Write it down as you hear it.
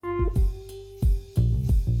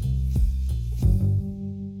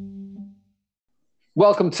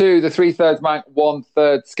Welcome to the Three Thirds Mank, One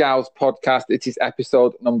Third Scouse podcast. It is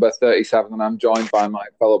episode number 37, and I'm joined by my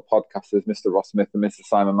fellow podcasters, Mr. Ross Smith and Mr.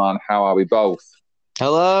 Simon Mann. How are we both?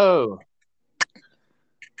 Hello.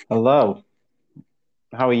 Hello.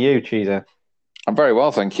 How are you, Cheezer? I'm very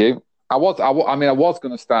well, thank you. I was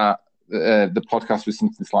going to start the podcast with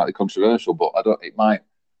something slightly controversial, but I don't. It might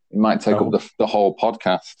take up the whole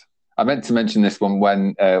podcast. I meant to mention this one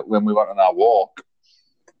when we went on our walk.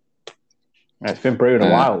 It's been brewing a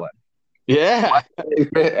while then. Yeah.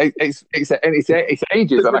 It's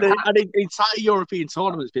ages. An entire European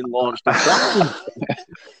tournament's been launched.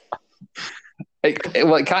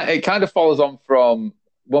 It kind of follows on from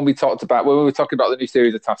when we were talking about the new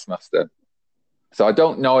series of Taskmaster. So I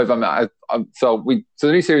don't know if so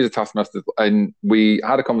the new series of Taskmaster, and we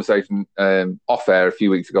had a conversation off air a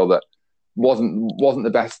few weeks ago that wasn't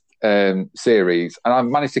the best series, and I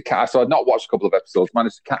managed to catch. So I'd not watched a couple of episodes.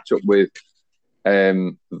 Managed to catch up with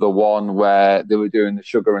the one where they were doing the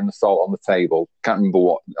sugar and the salt on the table. Can't remember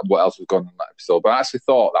what else was going on in that episode, but I actually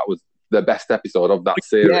thought that was the best episode of that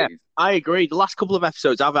series. Yeah, I agree. The last couple of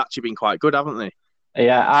episodes have actually been quite good, haven't they?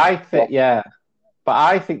 Yeah, I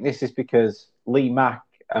think this is because Lee Mack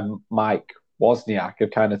and Mike Wozniak have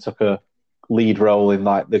kind of took a lead role in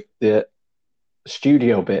like the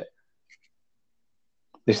studio bit.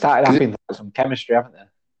 They started having some chemistry, haven't they?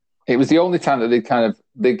 It was the only time that they kind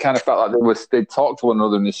of felt like they'd talked to one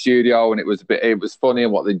another in the studio, and it was funny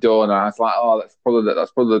what they'd done. And I was like, oh, that's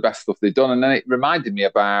probably the best stuff they'd done. And then it reminded me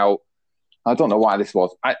about, I don't know why this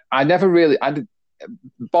was.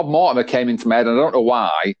 Bob Mortimer came into my head, and I don't know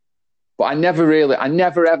why, but I never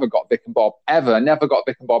ever got Vic and Bob ever. I never got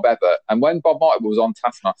Vic and Bob ever. And when Bob Mortimer was on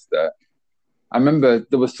Taskmaster, I remember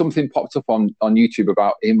there was something popped up on YouTube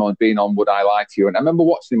about him being on Would I Lie to You? And I remember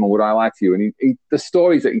watching him on Would I Lie to You? And he the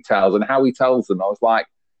stories that he tells and how he tells them, I was like,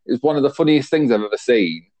 it was one of the funniest things I've ever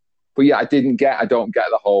seen. But yeah, I don't get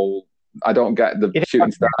the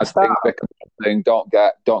shooting stars thing. Don't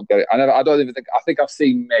get it. I think I've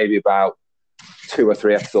seen maybe about 2 or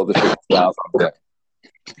 3 episodes of Shooting Stars.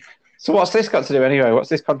 So what's this got to do anyway? What's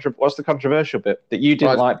the controversial bit that you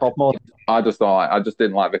didn't like Bob Mortimer? I just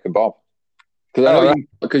didn't like Vic and Bob.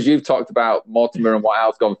 Because you've talked about Mortimer and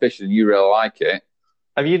Whitehouse Gone Fishing, and you really like it.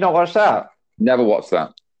 Have you not watched that? Never watched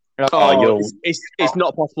that. It's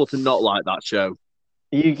not possible to not like that show.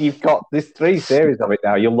 You've got this 3 series of it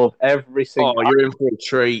now. You'll love every single. Oh, you're in for a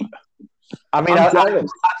treat. I mean, I'm jealous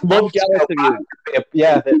of you.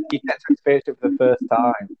 Yeah, that you get to experience it for the first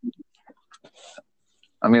time.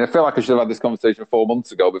 I mean, I feel like I should have had this conversation 4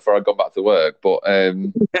 months ago before I'd gone back to work. But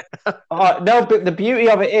no, but the beauty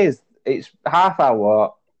of it is it's half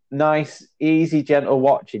hour, nice, easy, gentle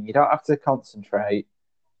watching. You don't have to concentrate.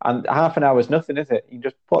 And half an hour is nothing, is it? You can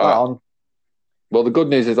just put that on. Well, the good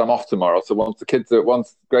news is I'm off tomorrow. So once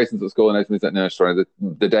Grayson's at school and Esme's at nursery,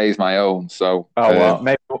 the day is my own. So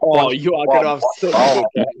maybe. You are going to have such a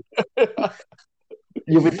good day.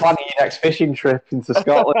 You'll be planning your next fishing trip into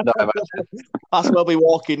Scotland, I imagine. That's where we'll be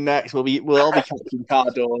walking next. We'll all be catching car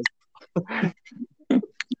doors.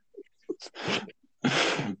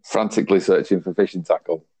 Frantically searching for fishing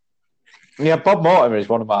tackle. Yeah, Bob Mortimer is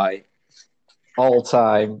one of my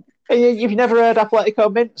all-time. You've never heard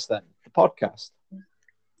Atletico Mints then, the podcast?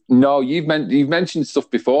 No, you've mentioned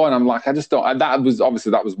stuff before, and I'm like, I just don't. And that was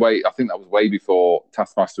way. I think that was way before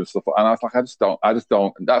Taskmaster and stuff. And I was like, I just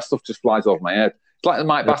don't. That stuff just flies over my head. It's like the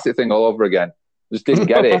Mike Bassett thing all over again. Just didn't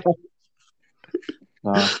get it.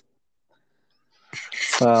 No.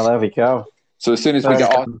 Well, there we go. So as soon as we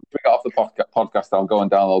get off the podcast, I'll go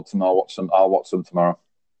and download some. I'll watch some tomorrow.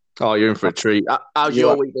 Oh, you're in for a treat. How's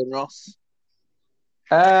your week been, Ross?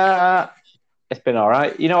 It's been all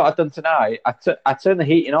right. You know what I've done tonight? I turned the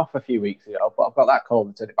heating off a few weeks ago, but I've got that cold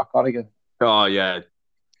and turned it back on again. Oh yeah,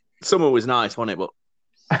 summer was nice, wasn't it? But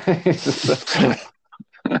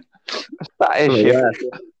that issue. Yeah.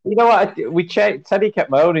 You know what? Teddy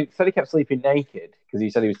kept moaning. Teddy kept sleeping naked because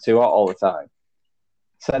he said he was too hot all the time.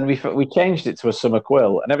 So then we changed it to a summer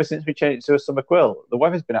quill, and ever since we changed it to a summer quill, the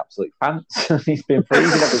weather's been absolute pants. He's been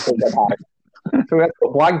freezing every single night. So we had to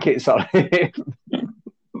put blankets on him.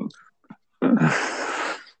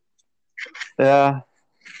 Yeah.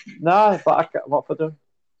 No, but what have I done?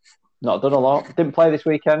 Not done a lot. Didn't play this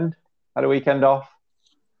weekend. Had a weekend off.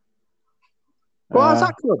 What's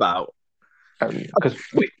that come about?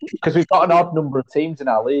 Because we've got an odd number of teams in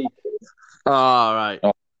our league. Oh, right.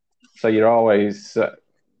 So you're always...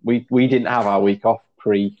 we didn't have our week off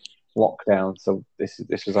pre-lockdown, so this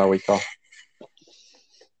was our week off.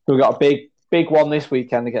 We got a big one this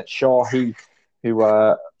weekend against Shaw Heath, who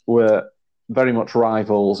were very much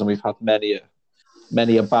rivals, and we've had many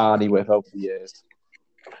a Barney with over the years.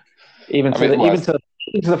 Even to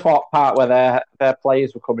the part where their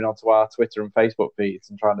players were coming onto our Twitter and Facebook feeds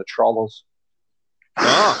and trying to troll us.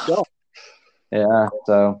 Oh, God. Yeah,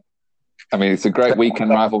 so I mean, it's a great weekend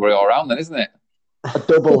rivalry all around, then, isn't it? a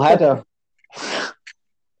double header.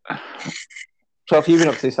 So, have you been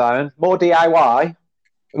up to, Simon? More DIY?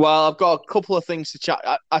 Well, I've got a couple of things to chat.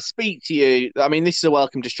 I speak to you. I mean, this is a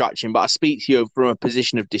welcome distraction, but I speak to you from a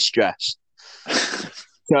position of distress.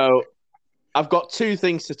 So, I've got two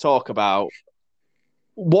things to talk about.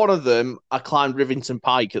 One of them, I climbed Rivington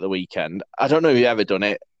Pike at the weekend. I don't know if you've ever done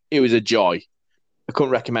it. It was a joy. I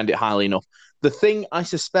couldn't recommend it highly enough. The thing I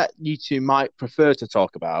suspect you two might prefer to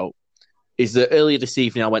talk about is that earlier this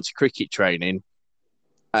evening I went to cricket training,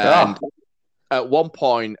 and at one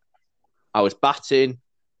point I was batting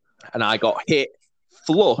and I got hit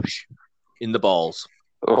flush in the balls.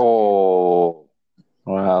 Oh,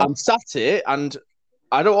 wow. I'm sat here, and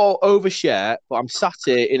I don't overshare, but I'm sat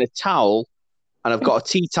here in a towel, and I've got a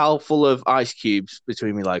tea towel full of ice cubes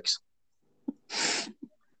between my legs.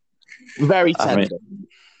 Very tender.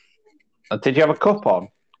 Did you have a cup on?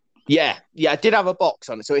 Yeah, I did have a box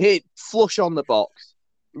on it. So it hit flush on the box.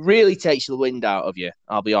 Really takes the wind out of you,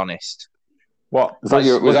 I'll be honest. What?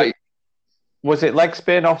 Was it leg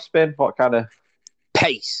spin, off spin? What kind of?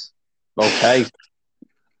 Pace. Okay.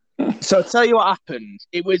 So I'll tell you what happened.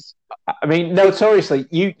 It was... I mean, notoriously,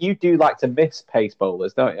 you do like to miss pace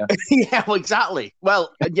bowlers, don't you? Yeah, well, exactly.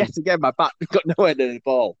 Well, and yet again, my bat got nowhere near the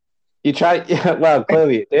ball. You tried... Yeah, well,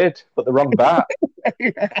 clearly it did, but the wrong bat.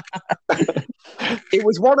 It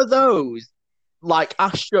was one of those, like,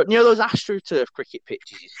 those AstroTurf cricket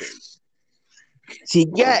pitches you see. So you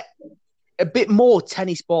get a bit more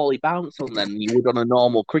tennis bally bounce on them than you would on a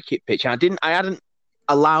normal cricket pitch. And I hadn't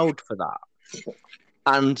allowed for that.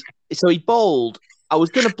 And so he bowled. I was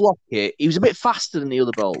going to block it. He was a bit faster than the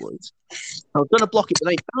other bowlers. I was going to block it, but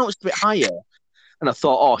then he bounced a bit higher. And I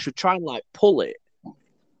thought, I should try and, like, pull it.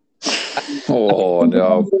 Oh,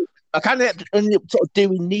 no. I kind of ended up sort of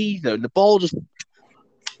doing neither. And the ball just...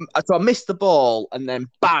 So I missed the ball, and then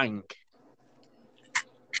bang.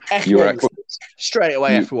 Straight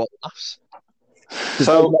away, everyone laughs.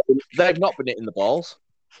 So they've not been hitting the balls.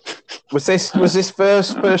 Was this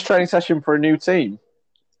first training session for a new team?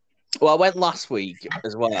 Well, I went last week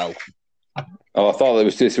as well. Oh, I thought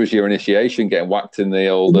this was your initiation, getting whacked in the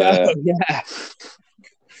old... Yeah.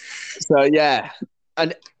 So, yeah.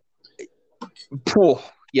 And...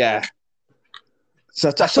 yeah. So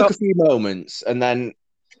I took a few moments, and then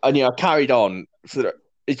I carried on.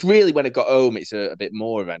 It's really when I got home, it's a bit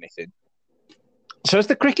more of anything. So has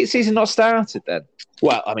the cricket season not started then?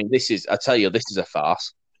 Well, I mean, this is a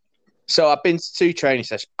farce. So I've been to 2 training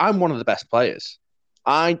sessions. I'm one of the best players.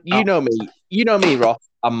 You know me, Ross.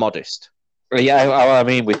 I'm modest. Yeah, well, I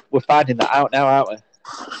mean, we're finding that out now, aren't we?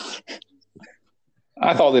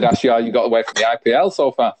 I thought they'd ask you how you got away from the IPL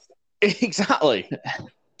so fast. Exactly.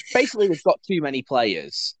 Basically, we've got too many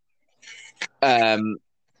players. And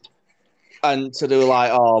so they were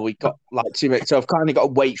like, we got like too many. So I've kind of got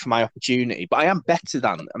to wait for my opportunity. But I am better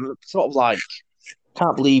than. I'm sort of like,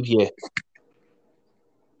 can't believe you.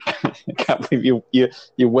 I can't believe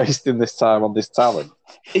you're wasting this time on this talent.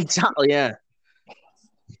 Exactly, yeah.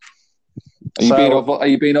 Are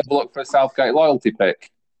you being overlooked for a Southgate loyalty pick?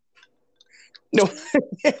 No.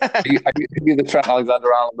 Are you the Trent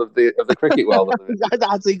Alexander-Arnold of the cricket world?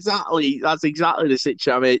 That's exactly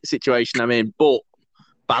the situation I'm in, but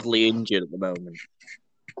badly injured at the moment.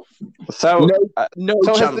 So no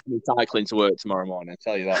chance of me cycling to work tomorrow morning, I'll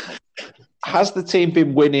tell you that. Has the team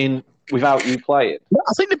been winning without you playing?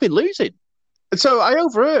 I think they've been losing. So I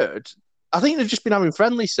overheard. I think they've just been having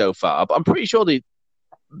friendlies so far, but I'm pretty sure they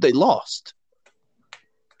lost.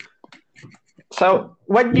 So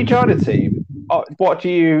when you join a team, what do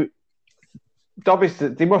you? Obviously,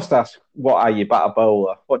 they must ask, "What are you, batter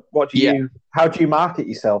bowler?" What do you? How do you market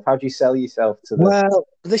yourself? How do you sell yourself to them? Well,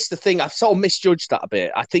 this is the thing. I've sort of misjudged that a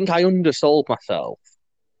bit. I think I undersold myself.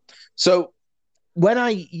 So when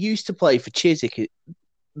I used to play for Chiswick,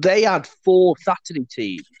 they had 4 Saturday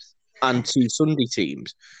teams and 2 Sunday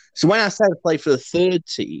teams. So when I said I play for the 3rd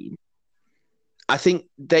team, I think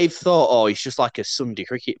they've thought, he's just like a Sunday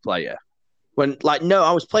cricket player. When, like, no,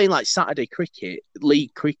 I was playing like Saturday cricket,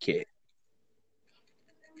 league cricket.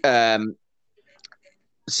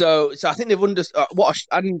 So I think they've understood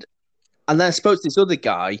and then I spoke to this other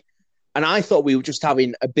guy, and I thought we were just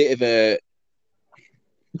having a bit of a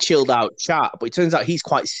chilled out chat, but it turns out he's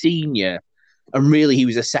quite senior, and really he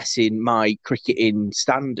was assessing my cricketing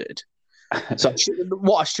standard. So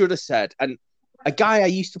what I should have said, and a guy I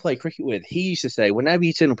used to play cricket with, he used to say, whenever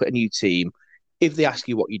you turn up at a new team, if they ask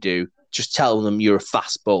you what you do, just tell them you're a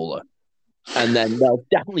fast bowler. and then they'll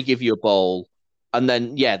definitely give you a ball, and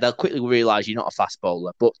then they'll quickly realise you're not a fast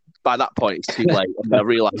bowler. But by that point, it's too late, and they'll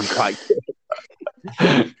realise you're quite good.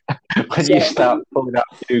 When you start pulling out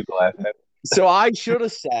Google, so I should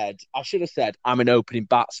have said I'm an opening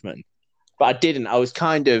batsman, but I didn't. I was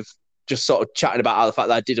kind of just sort of chatting about the fact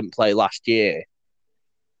that I didn't play last year.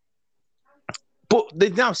 But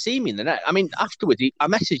they've now seen me in the net. I mean, afterwards, I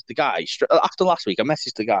messaged the guy. After last week, I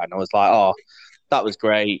messaged the guy and I was like, oh, that was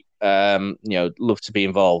great. Love to be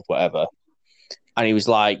involved, whatever. And he was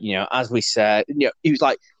like, as we said, he was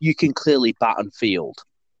like, you can clearly bat and field.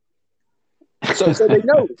 So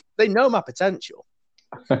they know my potential.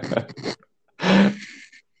 I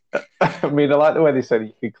mean, I like the way they said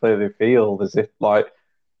you can clearly field, as if like,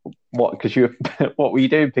 what? Because what were you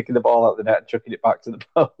doing, picking the ball out of the net and chucking it back to the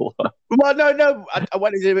bowler? Well, no. I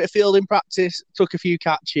went and did a bit of fielding practice, took a few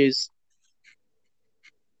catches.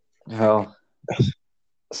 Well,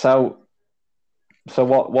 so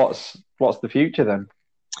what's the future then?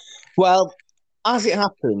 Well, as it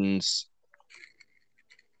happens,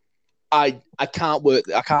 I can't work.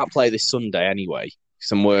 I can't play this Sunday anyway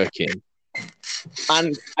because I'm working,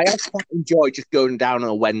 and I also quite enjoy just going down on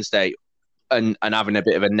a Wednesday and having a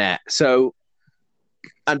bit of a net. So,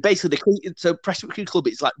 and basically, Preston Cricket Club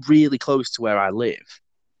is like really close to where I live.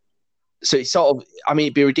 So it's sort of, I mean,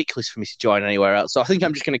 it'd be ridiculous for me to join anywhere else. So I think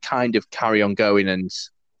I'm just going to kind of carry on going, and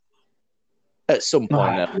at some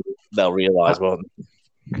point they'll realise, won't they?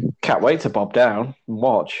 Can't wait to bob down and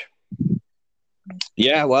watch.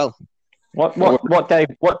 Yeah, well, what day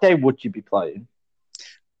would you be playing?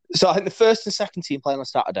 So I think the first and second team playing on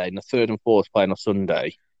Saturday, and the third and fourth playing on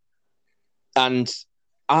Sunday. And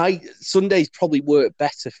Sundays probably work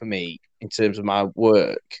better for me in terms of my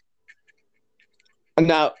work. And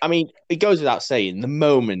now, I mean, it goes without saying, the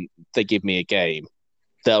moment they give me a game,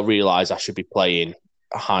 they'll realise I should be playing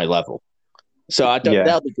a high level. So I don't.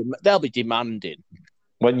 Yeah. They'll be demanding.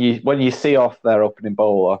 When you see off their opening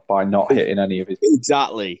bowler by not hitting any of his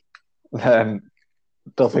exactly, they'll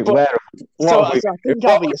think what I think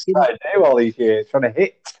I'll be trying to do all these years, trying to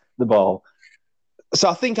hit the ball. So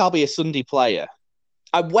I think I'll be a Sunday player.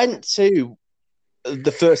 I went to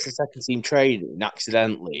the first and second team training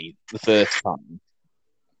accidentally the first time,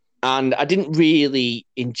 and I didn't really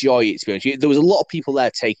enjoy it, to be honest. There was a lot of people there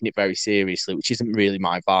taking it very seriously, which isn't really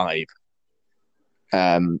my vibe.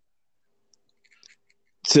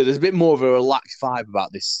 So there's a bit more of a relaxed vibe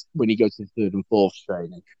about this when you go to the third and fourth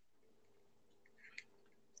training.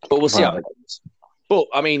 But we'll see how it goes. But,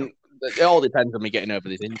 I mean, it all depends on me getting over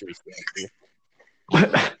this injury.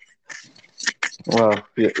 Well,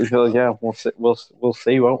 yeah, we'll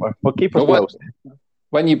see, won't we? We'll keep us posted.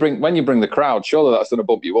 When you bring the crowd, surely that's going to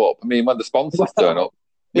bump you up. I mean, when the sponsors turn up,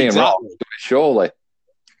 exactly. Surely.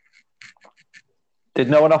 Did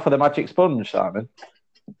no one offer the magic sponge, Simon?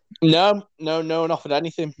 No one offered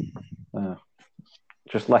anything.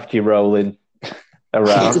 Just left you rolling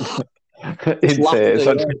around.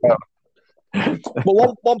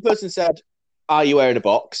 Well, one person said, "Are you wearing a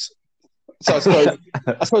box?" So I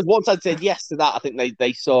suppose once I'd said yes to that, I think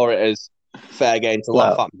they saw it as fair game to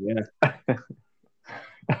laugh at me. Yeah.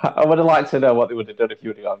 I would have liked to know what they would have done if you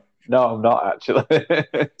would have gone, "No, I'm not actually."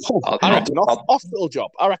 I reckon hospital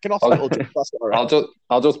job. That's all right.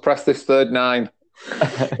 I'll just press this third 9.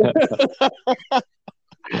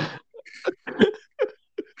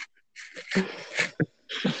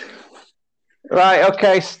 Right,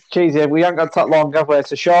 okay, Cheesy. We haven't got that long, have we?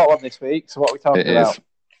 It's a short one this week. So what are we talking about?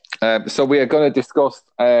 So we are going to discuss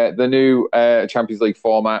the new Champions League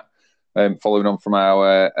format, following on from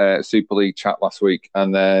our Super League chat last week,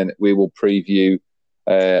 and then we will preview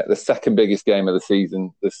the second biggest game of the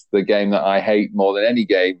season, the game that I hate more than any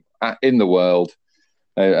game in the world,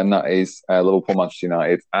 and that is Liverpool Manchester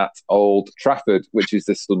United at Old Trafford, which is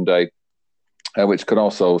this Sunday, which can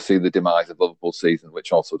also see the demise of Liverpool's season,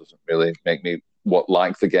 which also doesn't really make me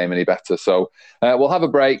like the game any better. So we'll have a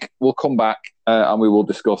break, we'll come back, and we will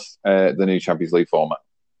discuss the new Champions League format.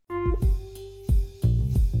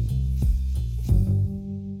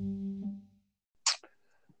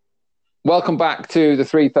 Welcome back to the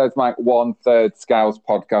 3/3 Mike, 1/3 Scouse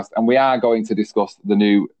podcast, and we are going to discuss the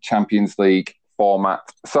new Champions League format.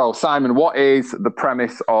 So, Simon, what is the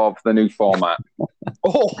premise of the new format?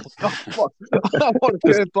 Oh, God, what a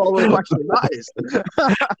curveball question that is.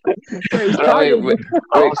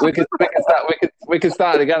 We can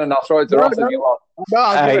start again, and I'll throw it to Ross if you want. No,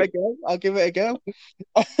 I'll give it a go.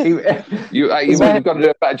 You've got to do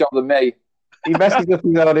a better job than me. He messes up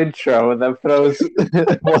his own intro and then throws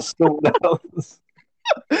someone else.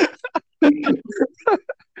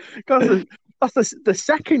 God, that's the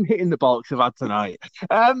second hit in the box I've had tonight.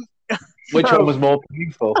 Which one was more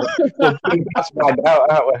painful? We'll find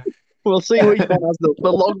out, aren't we? We'll see which one has the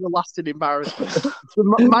longer-lasting embarrassment. So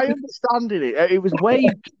my understanding, it was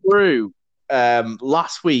waved through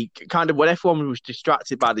last week, kind of when everyone was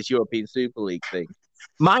distracted by this European Super League thing.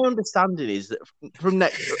 My understanding is that from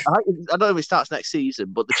next, I don't know if it starts next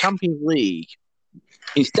season, but the Champions League,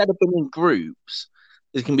 instead of being in groups,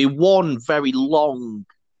 there's going to be one very long,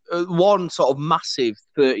 one sort of massive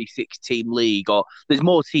 36-team league, or there's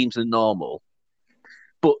more teams than normal.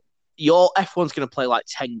 But your F1's going to play like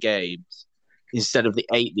 10 games instead of the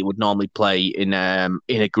 8 they would normally play in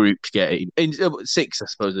a group game. In 6, I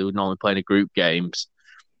suppose, they would normally play in a group games.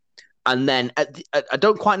 And then I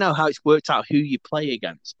don't quite know how it's worked out who you play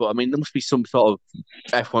against, but I mean, there must be some sort of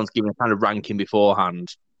F1's giving a kind of ranking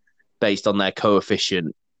beforehand based on their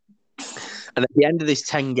coefficient. And at the end of this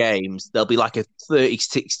 10 games, there'll be like a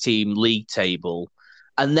 36-team league table.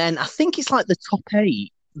 And then I think it's like the top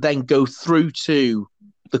 8 then go through to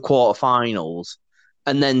the quarterfinals.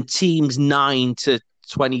 And then teams 9 to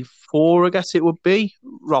 24, I guess it would be.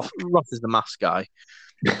 Roth is the maths guy.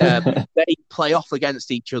 They play off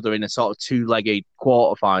against each other in a sort of 2-legged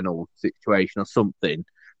quarterfinal situation or something,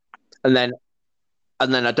 and then I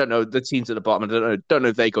don't know, the teams at the bottom. I don't know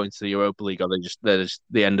if they go into the Europa League or they're just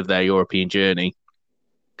the end of their European journey.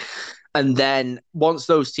 And then once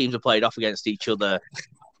those teams are played off against each other,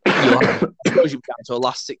 you'll have down to a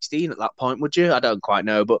last 16 at that point, would you? I don't quite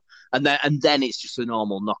know, but and then it's just a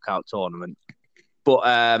normal knockout tournament. But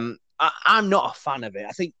I'm not a fan of it.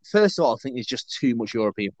 I think, first of all, I think there's just too much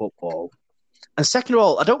European football. And second of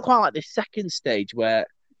all, I don't quite like this second stage where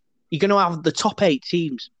you're going to have the top 8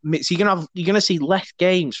 teams. So you're going to see less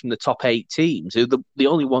games from the top 8 teams. They're the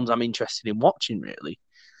only ones I'm interested in watching, really.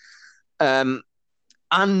 And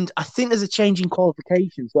I think there's a change in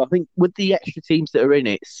qualification. So I think with the extra teams that are in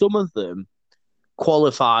it, some of them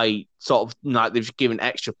qualify sort of like they've given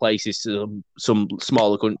extra places to some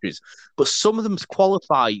smaller countries, but some of them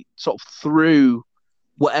qualify sort of through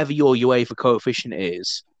whatever your UEFA coefficient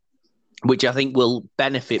is, which I think will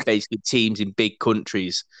benefit basically teams in big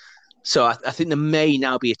countries. So I think there may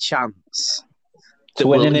now be a chance to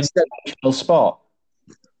win an invitational spot.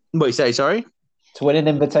 What you say? Sorry, to win an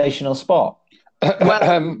invitational spot.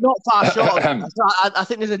 Well, not far short. I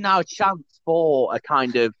think there's now a chance for a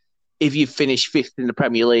kind of, if you finish 5th in the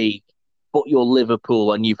Premier League, but you're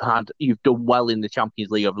Liverpool and you've done well in the Champions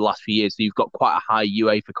League over the last few years, so you've got quite a high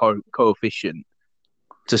UEFA coefficient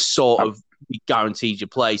to sort of be guaranteed your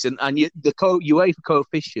place. And the UEFA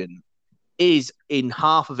coefficient is, in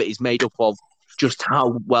half of it, is made up of just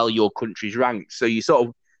how well your country's ranked. So you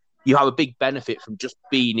have a big benefit from just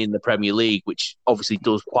being in the Premier League, which obviously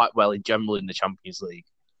does quite well in general in the Champions League.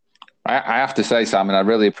 I have to say, Simon, I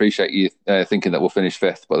really appreciate you thinking that we'll finish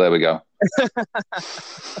 5th, but there we go. I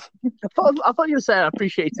thought you were saying I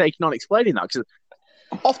appreciate you taking on explaining that, because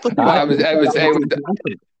off the it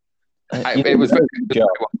was very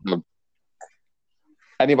good.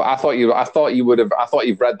 Anyway, I thought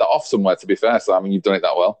you've read that off somewhere. To be fair, Simon, you've done it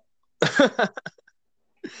that well.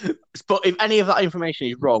 But if any of that information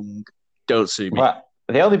is wrong, don't sue me. Well,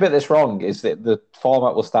 the only bit that's wrong is that the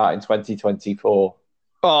format will start in 2024.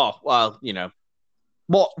 Oh, well, you know.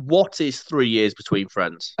 What is 3 years between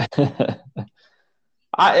friends? The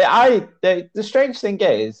strange thing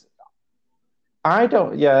is, I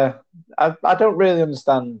don't really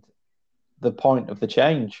understand the point of the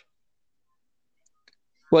change.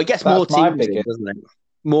 Well, it gets more teams in, doesn't it?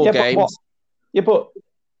 More games. But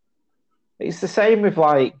it's the same with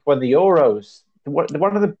like when the Euros.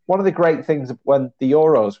 One of the great things when the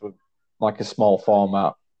Euros were like a small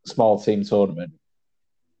format, small team tournament.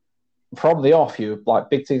 From the off,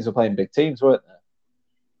 big teams were playing big teams, weren't they?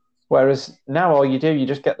 Whereas now, all you do, you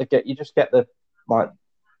just get the like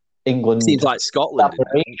England seems like Scotland.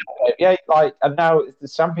 Yeah, and now the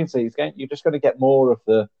Champions League game, you're just going to get more of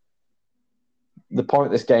the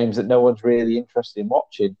pointless games that no one's really interested in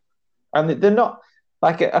watching, and they're not.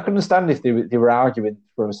 Like, I can understand if they were arguing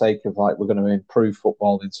for the sake of like we're going to improve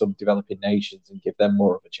football in some developing nations and give them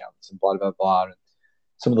more of a chance and blah blah blah. And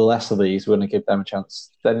some of the lesser leagues we're going to give them a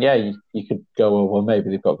chance. Then yeah, you could go, oh, well, maybe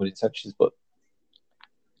they've got good intentions, but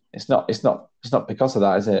it's not because of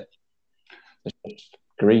that, is it? It's just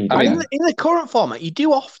greed. I mean, in the current format, you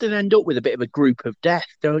do often end up with a bit of a group of death,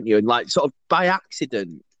 don't you? And like sort of by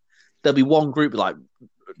accident, there'll be one group like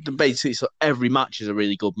basically every match is a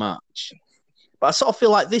really good match. But I sort of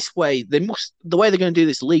feel like this way, the way they're going to do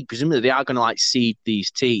this league, presumably they are going to like seed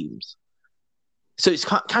these teams. So it's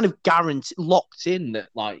kind of guaranteed, locked in that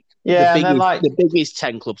the biggest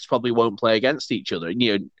 10 clubs probably won't play against each other.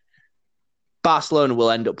 And, Barcelona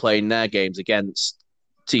will end up playing their games against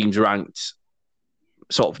teams ranked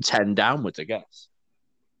sort of 10 downwards, I guess.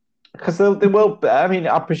 Because they will. I mean,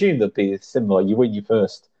 I presume they'll be similar. You win your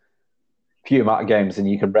first few amount of games, and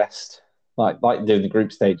you can rest, like doing the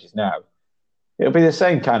group stages now. It'll be the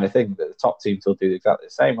same kind of thing that the top teams will do exactly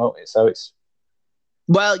the same, won't it? So it's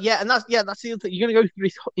and that's the other thing. You're going to go through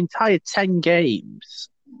this entire 10 games,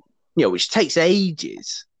 which takes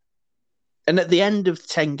ages. And at the end of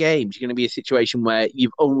 10 games, you're going to be a situation where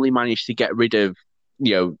you've only managed to get rid of,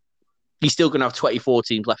 you're still going to have 24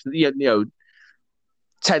 teams left.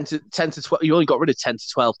 10 to 12. You only got rid of 10 to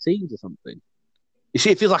 12 teams or something. You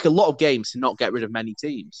see, it feels like a lot of games to not get rid of many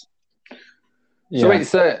teams. Yeah.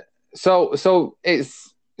 So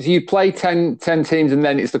it's you play 10 teams and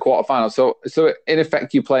then it's the quarterfinal. So in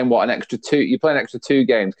effect, you're playing an extra two. You play an extra 2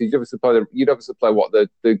 games because you'd obviously play what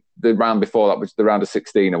the round before that, which is the round of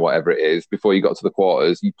 16 or whatever it is before you got to the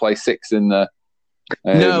quarters. You play 6 in the.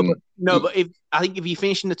 But I think if you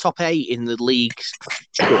finish in the top 8 in the league,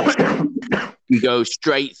 you go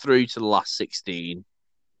straight through to the last 16,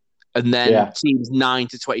 and then teams 9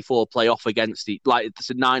 to 24 play off against it. Like,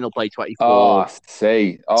 so 9 will play 24. Oh, I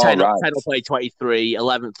see. 10 right. will play 23.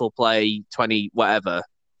 11th will play 20, whatever.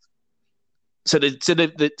 So there's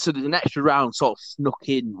an extra round sort of snuck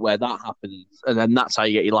in where that happens, and then that's how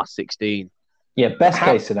you get your last 16. Yeah, best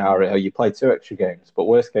case scenario, you play 2 extra games, but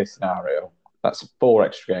worst case scenario, that's 4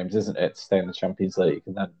 extra games, isn't it, to stay in the Champions League?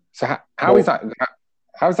 And then how is that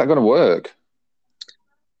going to work?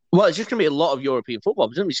 Well, it's just going to be a lot of European football.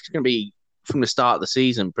 It's just going to be from the start of the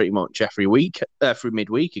season, pretty much every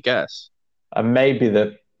midweek, I guess. And maybe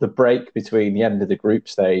the break between the end of the group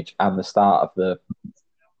stage and the start of the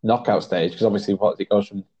knockout stage, because obviously it goes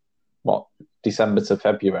from December to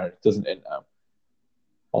February, doesn't it now?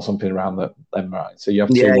 Or something around them, right? So you have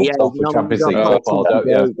 2 months off of Champions League football, don't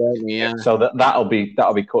you? Yeah. So that'll be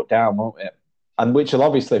cut down, won't it? And which will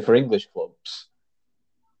obviously for English clubs,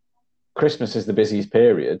 Christmas is the busiest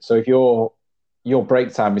period. So if your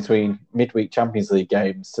break time between midweek Champions League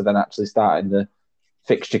games to then actually starting the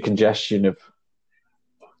fixture congestion of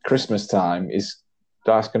Christmas time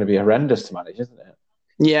that's going to be horrendous to manage, isn't it?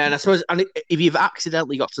 Yeah, and I suppose if you've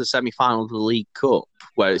accidentally got to the semi-final of the League Cup,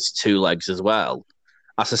 where it's 2 legs as well,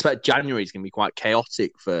 I suspect January is going to be quite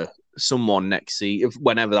chaotic for someone next season,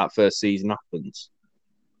 whenever that first season happens.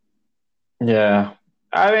 Yeah,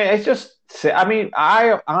 I mean, it's just. I mean,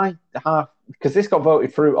 I have, because this got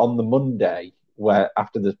voted through on the Monday, where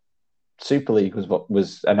after the Super League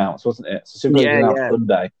was announced, wasn't it? So Super League was announced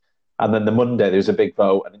Monday, and then the Monday there was a big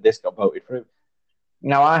vote, and this got voted through.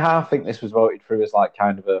 Now, I half think this was voted through as like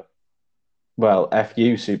kind of F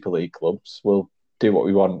you Super League clubs, we'll do what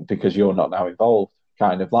we want because you're not now involved.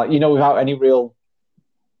 Kind of like, without any real.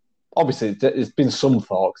 Obviously, there's been some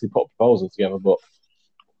thought because they put a proposal together, but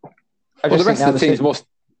the rest of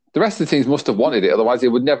the teams must have wanted it. Otherwise, they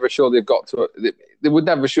would never surely have got to it. They would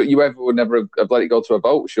never. Would never have let it go to a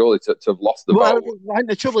vote. Surely to have lost the vote. Well,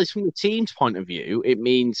 the trouble is, from the team's point of view, it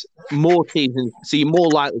means more teams, so you're more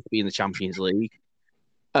likely to be in the Champions League,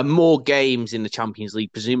 and more games in the Champions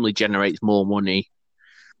League presumably generates more money.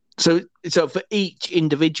 So for each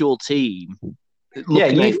individual team.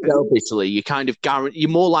 Selfishly, you kind of you're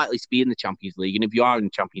more likely to be in the Champions League, and if you are in the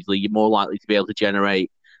Champions League, you're more likely to be able to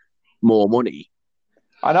generate more money.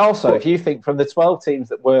 And also, if you think from the 12 teams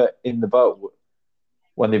that were in the vote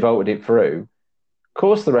when they voted it through, of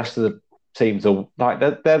course, the rest of the teams are like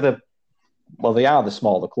they are the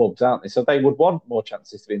smaller clubs, aren't they? So they would want more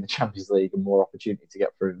chances to be in the Champions League and more opportunity to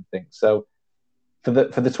get through and things. So for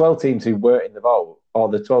the 12 teams who were in the vote, or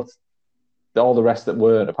the 12. All the rest that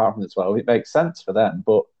weren't, apart from the 12, it makes sense for them.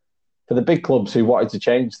 But for the big clubs who wanted to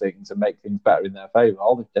change things and make things better in their favour,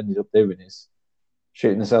 all they've ended up doing is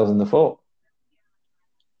shooting themselves in the foot.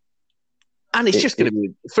 And it's just going to be,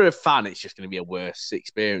 for a fan, it's just going to be a worse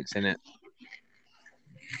experience, isn't it?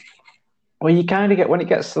 Well, you kind of get, when it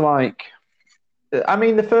gets to like, I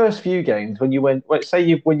mean, the first few games, when you win, say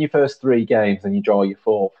you win your first 3 games and you draw your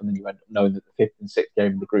 4th, and then you end up knowing that the 5th and 6th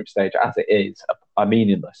game of the group stage, as it is, are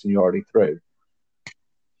meaningless and you're already through.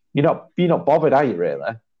 You're not bothered, are you, really?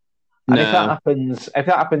 And if that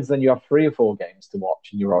happens, then you have 3 or 4 games to watch,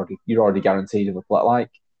 and you're already guaranteed of a play.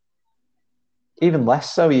 Like, even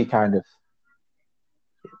less so, you kind of.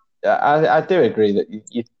 I do agree that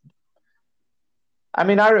you. I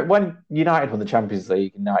mean, when United won the Champions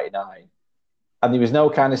League in '99. And there was no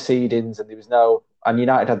kind of seedings, and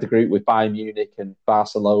United had the group with Bayern Munich and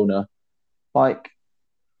Barcelona. Like,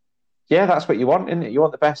 yeah, that's what you want, isn't it? You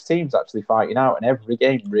want the best teams actually fighting out, and every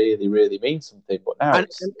game really, really means something. But now, and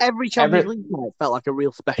every Champions League night felt like a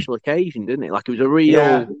real special occasion, didn't it? Like it was a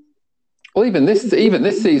real. Well, even this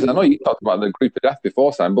season, I know you talked about the group of death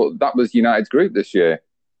before, Sam, but that was United's group this year.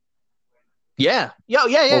 Yeah,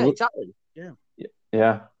 Well, exactly.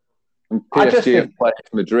 Yeah. And I just PSG think- played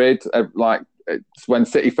Madrid. Like when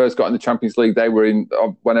City first got in the Champions League, they were in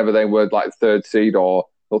whenever they were like third seed, or I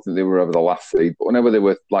don't think they were ever the last seed, but whenever they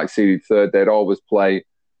were like seeded third, they'd always play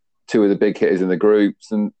two of the big hitters in the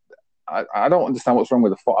groups. And I don't understand what's wrong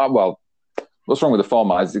with the format. Well, what's wrong with the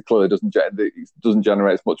format is it clearly doesn't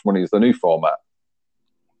generate as much money as the new format.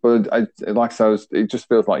 But it just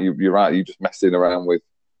feels like you're right. You're just messing around with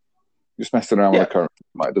with the current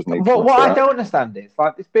format. It doesn't need. What I don't understand is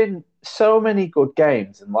like there's been so many good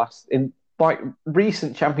games in like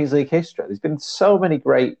recent Champions League history. There's been so many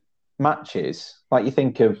great matches. Like you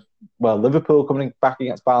think of Liverpool coming back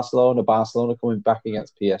against Barcelona, Barcelona coming back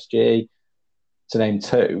against PSG, to name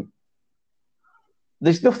two.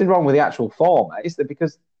 There's nothing wrong with the actual format, is there?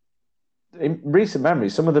 Because in recent memory,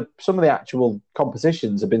 some of the actual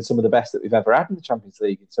compositions have been some of the best that we've ever had in the Champions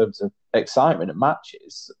League in terms of excitement and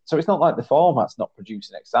matches. So it's not like the format's not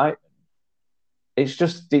producing excitement. It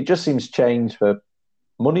just seems changed for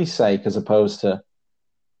money's sake, as opposed to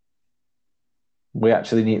we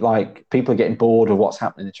actually need, like, people are getting bored of what's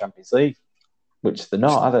happening in the Champions League, which they're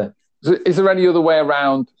not, are they? Is there any other way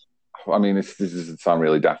around? I mean, this doesn't sound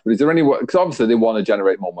really daft, but is there any way? Because obviously they want to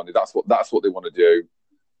generate more money. That's what they want to do.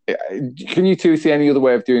 Can you two see any other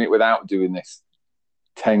way of doing it without doing this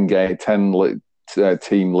 10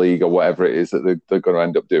 team league or whatever it is that they're going to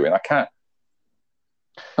end up doing? I can't.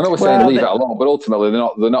 I know we're saying leave it alone, but ultimately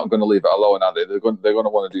they're not going to leave it alone, are they? They're going to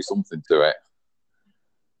want to do something to it.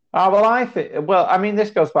 I think. Well, I mean, this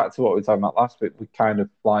goes back to what we were talking about last week. We kind of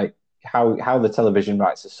like how the television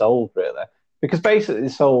rights are sold, really, because basically they're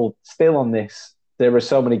sold still on this. There are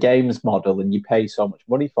so many games model, and you pay so much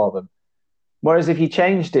money for them. Whereas if you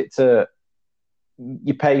changed it to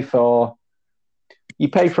you pay for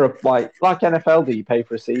like NFL do, you pay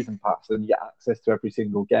for a season pass and you get access to every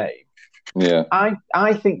single game. Yeah.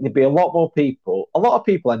 I think there'd be a lot more people. A lot of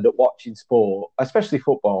people end up watching sport, especially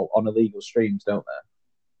football, on illegal streams, don't they?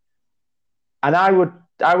 And I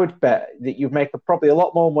would bet that you'd make probably a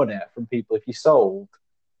lot more money from people if you sold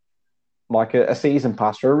like a season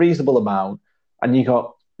pass for a reasonable amount, and you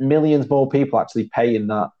got millions more people actually paying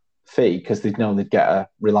that fee because they'd know they'd get a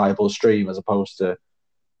reliable stream, as opposed to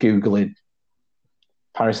Googling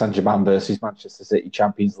Paris Saint-Germain versus Manchester City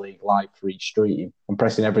Champions League live free stream and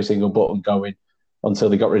pressing every single button going until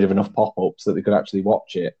they got rid of enough pop-ups that they could actually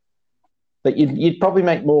watch it. But you'd probably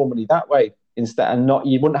make more money that way instead, and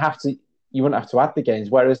you wouldn't have to add the games.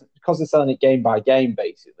 Whereas because they're selling it game by game,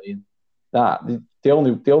 basically, the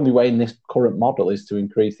only way in this current model is to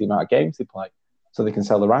increase the amount of games they play, so they can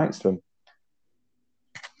sell the rights to them.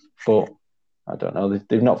 But I don't know.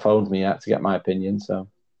 They've not phoned me yet to get my opinion. So,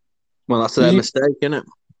 well, that's their mistake, isn't it?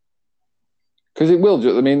 Because it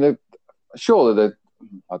will. I mean, surely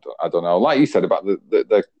I don't know. Like you said about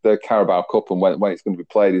the Carabao Cup and when it's going to be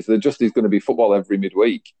played, is going to be football every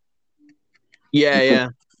midweek. Yeah.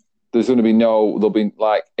 There's going to be there'll be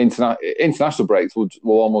like international breaks will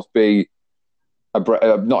almost be a break.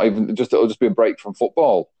 It'll just be a break from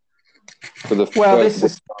football. It's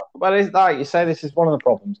like you say, this is one of the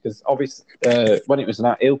problems, because obviously when it was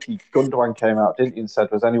Ilkay Gundogan came out, didn't he, and said,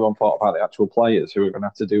 has anyone thought about the actual players who are going to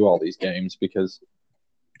have to do all these games? Because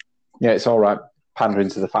it's all right pandering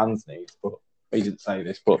to the fans' needs, but he didn't say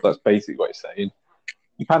this, but that's basically what he's saying.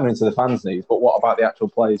 You're pandering to the fans' needs, but what about the actual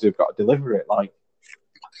players who've got to deliver it? Like,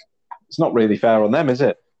 it's not really fair on them, is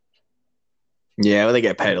it? Yeah, well, they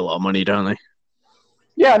get paid a lot of money, don't they?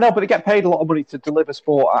 Yeah, no, but they get paid a lot of money to deliver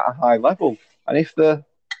sport at a high level. And if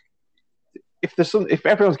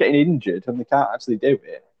everyone's getting injured and they can't actually do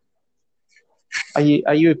it,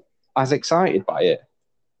 are you as excited by it?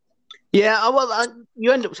 Yeah, well,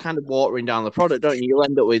 you end up kind of watering down the product, don't you? You'll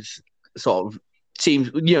end up with sort of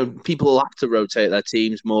teams. People will have to rotate their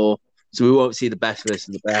teams more, so we won't see the best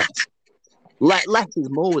versus the best. Less is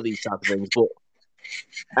more with these type of things, but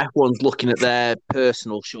everyone's looking at their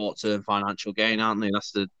personal short-term financial gain, aren't they?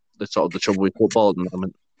 That's the sort of the trouble with football at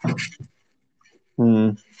the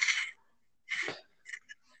moment.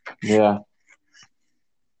 Yeah.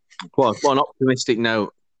 Well, on an optimistic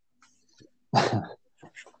note.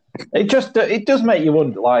 It does make you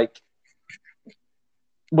wonder, like,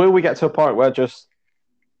 will we get to a point where just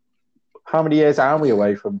how many years are we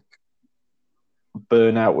away from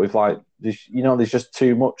burnout with, like, there's just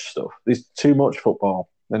too much stuff. There's too much football,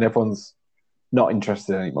 and everyone's not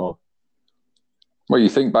interested anymore. Well, you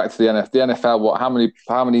think back to the NFL.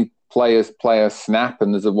 How many players play a snap?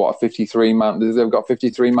 And there's a 53 man. They've got a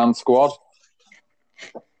 53 man squad.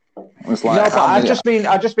 I It's like, No, but I just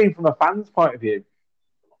mean from a fan's point of view.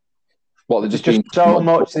 What, There's just so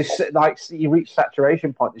much. This, like, you reach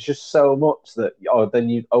saturation point. There's just so much that, then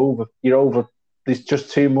you're over. There's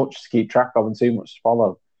just too much to keep track of and too much to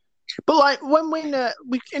follow. But like when we in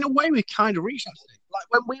a way we kind of reached that thing. Like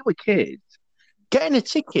when we were kids, getting a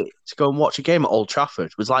ticket to go and watch a game at Old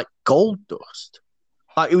Trafford was like gold dust.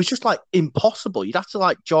 Like it was just like impossible. You'd have to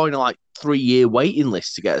like join a like 3-year waiting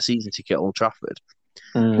list to get a season ticket at Old Trafford.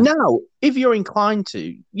 Now, if you're inclined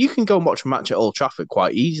to, you can go and watch a match at Old Trafford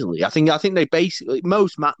quite easily. I think they basically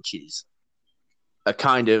most matches are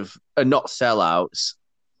not sellouts.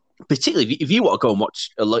 Particularly if you want to go and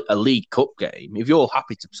watch a League Cup game, if you're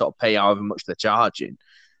happy to sort of pay however much they're charging,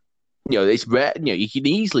 it's rare. You can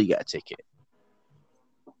easily get a ticket.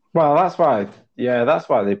 Well, that's why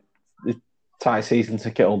they tie season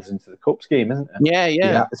ticket holders into the cup scheme, isn't it?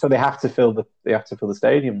 Yeah. So they have to fill the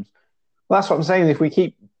stadiums. Well, that's what I'm saying. If we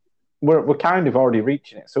keep, we're kind of already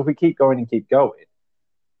reaching it. So if we keep going and keep going,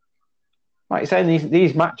 like you're saying,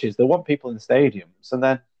 these matches, they want people in the stadiums, and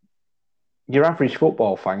then your average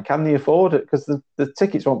football fan, can they afford it? Because the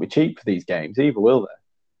tickets won't be cheap for these games either, will they?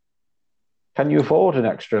 Can you afford an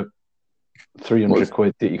extra 300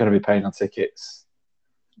 quid that you're going to be paying on tickets?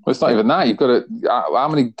 Well, it's not even that. You've got to. How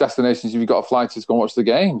many destinations have you got to fly to go and watch the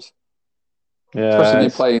games? Yeah,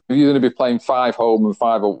 especially if you're going to be playing 5 home and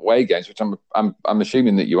 5 away games, which I'm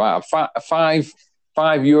assuming that you have.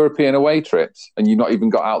 Five European away trips, and you've not even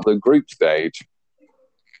got out the group stage.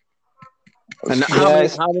 And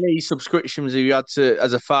how many subscriptions have you had to,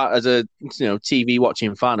 as a TV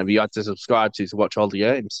watching fan, have you had to subscribe to watch all the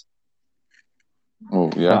games?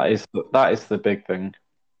 Oh yeah, that is the big thing.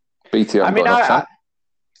 BT.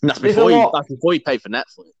 That's before you pay for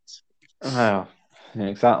Netflix. Oh, yeah,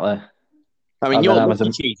 exactly. I mean, you're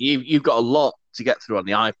lucky, Cheese. You've got a lot to get through on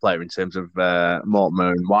the iPlayer in terms of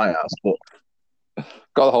Mortimer and Whitehouse, but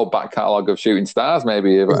got the whole back catalogue of Shooting Stars.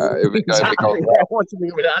 Maybe if it goes well. What do you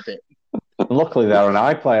mean without it? Luckily, they're an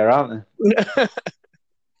iPlayer, aren't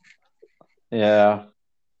they? Yeah.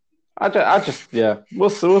 We'll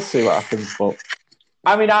see what happens. But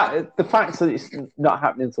I mean, the fact that it's not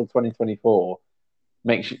happening until 2024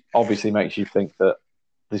 makes you think that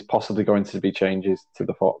there's possibly going to be changes to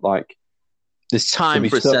the like. There's time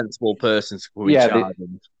for a sensible person to go in charge.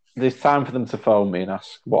 There's time for them to phone me and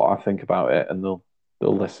ask what I think about it, and they'll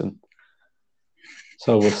listen.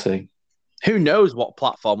 So we'll see. Who knows what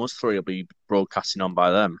platform us three will be broadcasting on by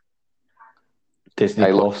them? Disney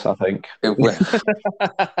Plus, I think.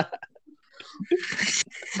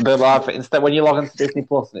 They'll have, instead, when you log into Disney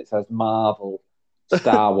Plus and it says Marvel,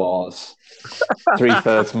 Star Wars,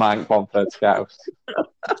 3/3 Mank, 1/3 Scouse.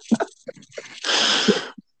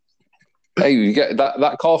 Hey, you get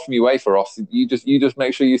that call from UEFA, Ross. You just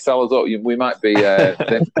make sure you sell us up. We might be.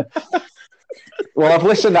 Well, I've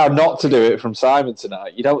listened now not to do it from Simon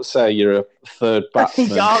tonight. You don't say you're a third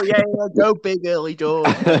batsman. Oh, yeah, go big early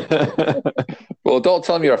doors. Well, don't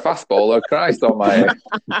tell me you're a fast bowler. Christ almighty.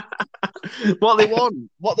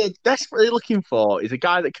 What they're desperately looking for is a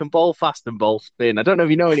guy that can bowl fast and bowl spin. I don't know if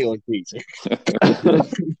you know anyone, Peter.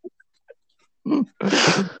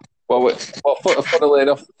 Well, funnily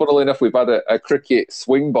enough, we've had a cricket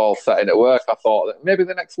swing ball setting at work. I thought that maybe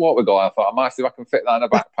the next walk we go, I thought I might see if I can fit that in a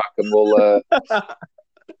backpack, and we'll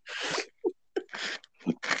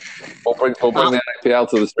bring the IPL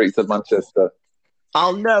to the streets of Manchester.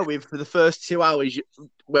 I'll know if for the first 2 hours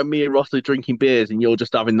when me and Ross are drinking beers and you're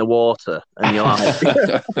just having the water and you're like,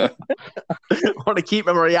 I want to keep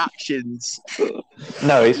my reactions.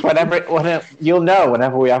 No, it's whenever you'll know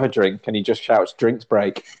whenever we have a drink and he just shouts "drinks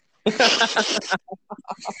break."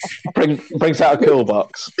 brings out a cool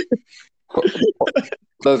box. Put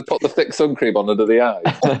the thick sun cream on under the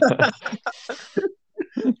eyes.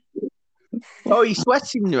 Oh, you're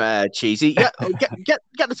sweating, Cheesy. Get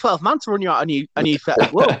the 12th man to run you out a new set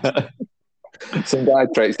of gloves. Some guy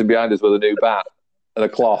traipsing behind us with a new bat and a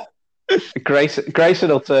cloth. Grayson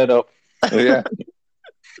will turn up. Yeah.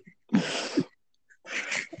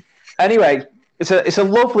 Anyway, it's a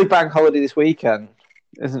lovely bank holiday this weekend,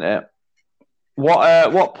 isn't it?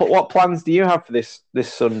 What plans do you have for this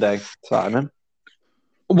Sunday, Simon?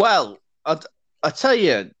 Well, I tell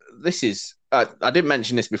you, this is I didn't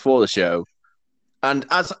mention this before the show, and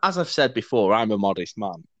as I've said before, I'm a modest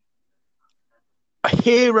man. A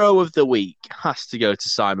hero of the week has to go to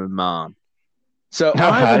Simon Mann. So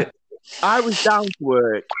I was down to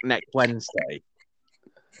work next Wednesday,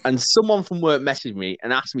 and someone from work messaged me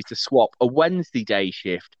and asked me to swap a Wednesday day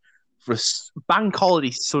shift for a bank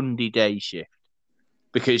holiday Sunday day shift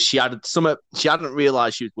because she hadn't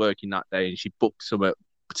realised she was working that day and she booked something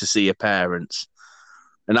to see her parents.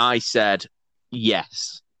 And I said,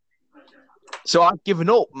 yes. So I've given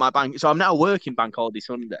up my bank. So I'm now working Bank Holiday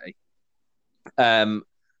Sunday.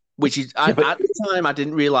 Which is, at the time, I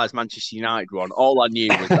didn't realise Manchester United were on. All I knew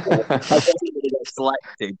was that I wasn't going to get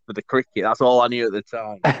selected for the cricket. That's all I knew at the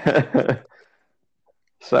time.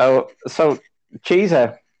 So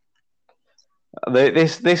Cheeser,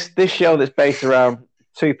 this show that's based around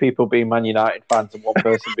two people being Man United fans and one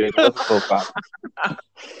person being a Liverpool fan.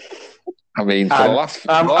 I mean, for the last...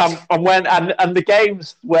 And the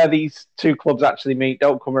games where these two clubs actually meet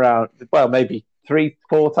don't come around, well, maybe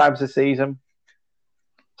 3-4 times a season.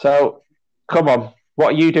 So, come on.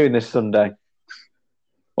 What are you doing this Sunday?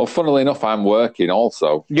 Well, funnily enough, I'm working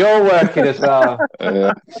also. You're working as well.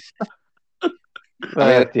 I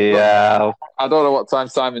don't know what time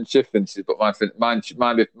Simon's shift finishes, but mine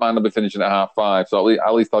will be finishing at 5:30. So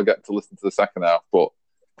at least I'll get to listen to the second half. But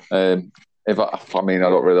I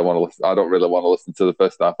don't really want to listen. I don't really want to listen to the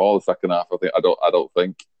first half or the second half. I don't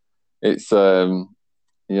think it's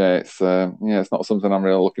it's not something I'm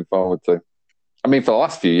really looking forward to. I mean, for the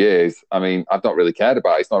last few years, I've not really cared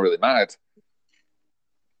about it. It's not really mattered.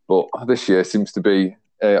 But this year seems to be,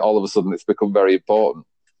 all of a sudden, it's become very important.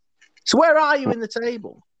 So where are you in the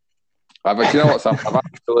table? You know what, Sam? I've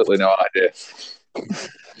absolutely no idea.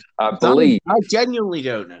 I genuinely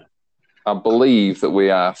don't know. I believe that we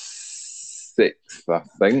are 6th, I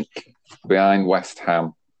think, behind West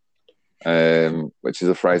Ham, which is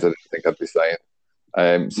a phrase I didn't think I'd be saying.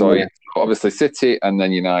 Obviously City and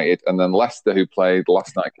then United and then Leicester, who played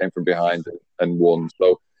last night, came from behind and won.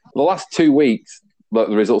 So the last 2 weeks, the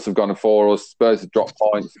results have gone for us. Spurs have dropped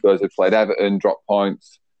points. Spurs have played Everton, dropped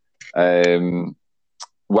points.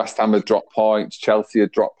 West Ham have dropped points. Chelsea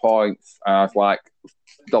have dropped points. And it's like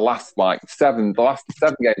the last 7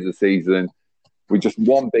 games of the season, we just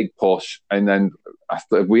one big push, and then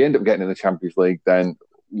if we end up getting in the Champions League, then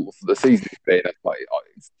the season's been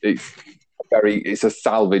it's a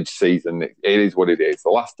salvage season. It is what it is. The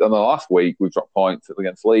last week we've dropped points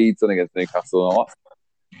against Leeds and against Newcastle in the last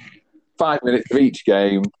 5 minutes of each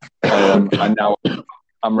game, and now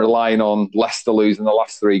I'm relying on Leicester losing the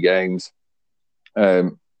last 3 games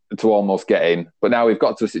to almost get in. But now we've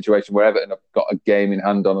got to a situation where Everton have got a game in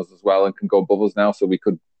hand on us as well and can go above us now, so we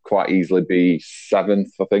could quite easily be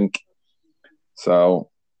 7th, I think. I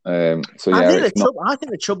think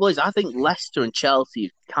the trouble is, I think Leicester and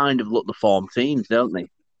Chelsea kind of look the form teams, don't they?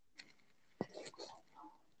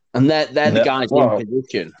 And they're the guys in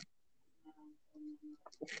position.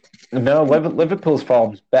 No, Liverpool's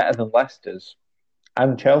form's better than Leicester's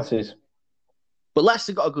and Chelsea's. But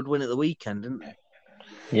Leicester got a good win at the weekend, didn't they?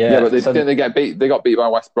 Yeah, but they got beat by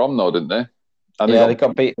West Brom, though, didn't they? And they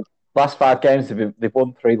got beat. Last 5 games, they've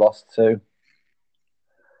won 3, lost 2.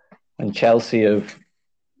 And Chelsea have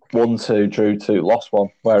won 2, drew 2, lost 1.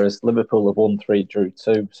 Whereas Liverpool have won 3, drew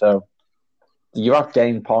 2. So you have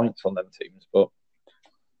gained points on them teams, but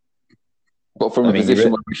from a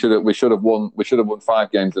position where we should have won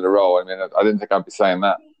 5 games in a row. I didn't think I'd be saying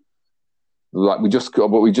that. We just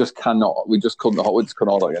couldn't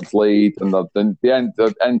hold against Leeds, and the end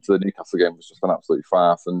of the Newcastle game was just an absolute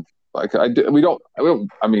farce. And as bad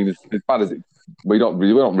as it, we don't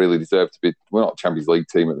really deserve to be. We're not a Champions League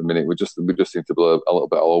team at the minute. We just seem to be a little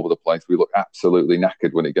bit all over the place. We look absolutely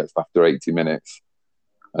knackered when it gets after 80 minutes.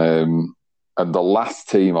 And the last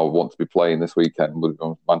team I would want to be playing this weekend would be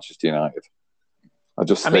Manchester United.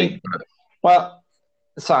 Well,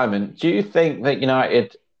 Simon, do you think that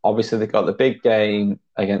United, obviously they've got the big game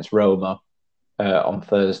against Roma on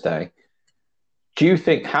Thursday. Do you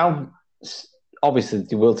think obviously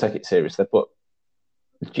they will take it seriously, but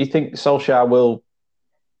do you think Solskjaer will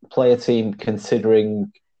play a team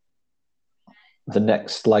considering the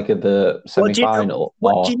next leg of the semi-final?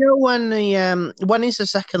 Do you know when is the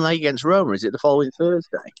second leg against Roma? Is it the following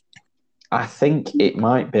Thursday? I think it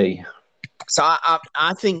might be. So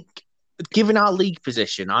I think, given our league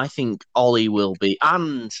position, I think Ollie will be,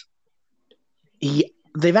 and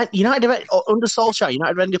United under Solskjaer,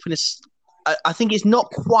 United end up in I think it's not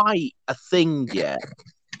quite a thing yet,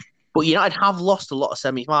 but United have lost a lot of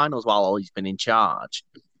semi-finals while Ollie's been in charge.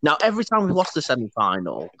 Now, every time we've lost a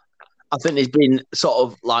semi-final, I think there's been sort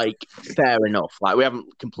of fair enough. We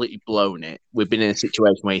haven't completely blown it. We've been in a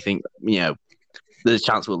situation where you think, there's a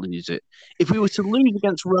chance we'll lose it. If we were to lose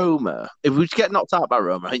against Roma, if we were to get knocked out by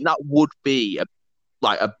Roma, I think that would be a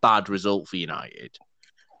bad result for United.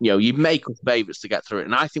 You make us favourites to get through it,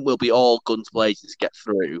 and I think we'll be all guns blazing to get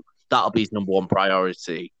through. That'll be his number one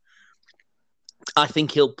priority. I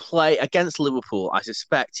think he'll play against Liverpool. I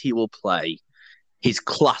suspect he will play his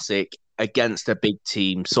classic against a big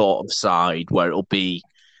team sort of side, where it'll be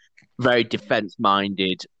very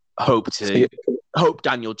defence-minded. Hope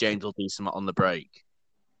Daniel James will do something on the break.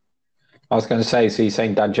 I was going to say, so you're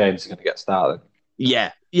saying Dan James is going to get started?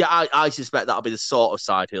 Yeah. I suspect that'll be the sort of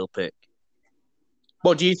side he'll pick.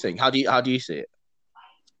 What do you think? How do you see it?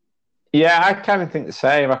 Yeah, I kind of think the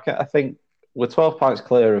same. I think we're 12 points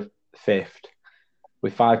clear of fifth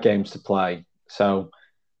with 5 games to play. So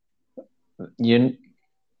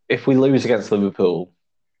if we lose against Liverpool,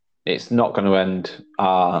 it's not going to end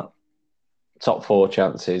our top 4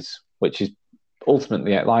 chances, which is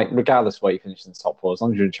ultimately, like, regardless of where you finish in the top 4, as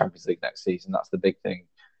long as you're in Champions League next season, that's the big thing.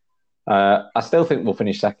 I still think we'll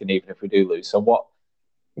finish second even if we do lose. So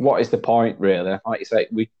what is the point, really? Like you say,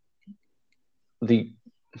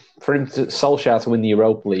 for him to Solskjaer to win the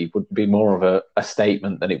Europa League would be more of a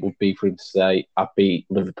statement than it would be for him to say, I beat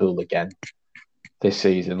Liverpool again this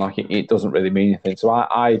season. Like, it doesn't really mean anything. So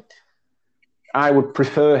I would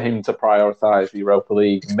prefer him to prioritise the Europa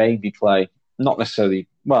League, maybe play, not necessarily,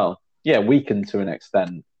 weaken to an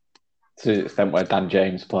extent, where Dan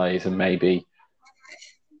James plays, and maybe,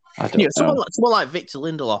 I don't know. Someone like Victor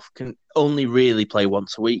Lindelof can only really play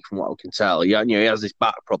once a week, from what I can tell. Yeah, he has this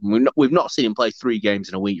back problem. We've not seen him play 3 games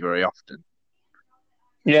in a week very often.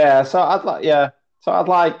 Yeah, so I'd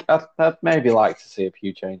maybe like to see a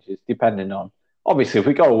few changes, depending on, obviously, if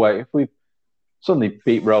we go away, if we suddenly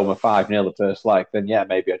beat Roma 5-0 the first leg, then yeah,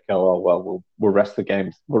 maybe I'd go, we'll rest the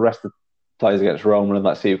games, we'll rest the players against Roma, and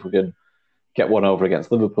let's see if we can get one over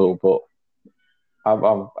against Liverpool. But I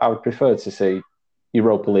would prefer to see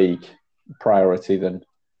Europa League priority than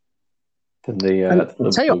the. I'll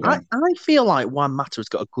tell you, I feel like Juan Mata's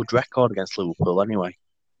got a good record against Liverpool anyway.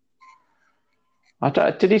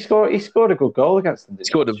 Did he score? He scored a good goal against them. He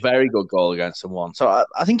scored a very good goal against them once. So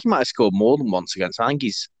I think he might have scored more than once against. I think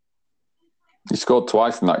he scored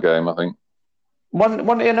twice in that game, I think.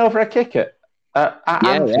 One in over a kick at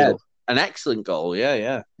Anfield. Yeah. An excellent goal,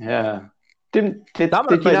 yeah. Did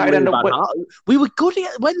United end up? We were good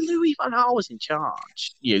when Louis van Gaal was in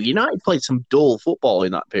charge. United played some dull football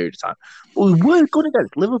in that period of time. But we were good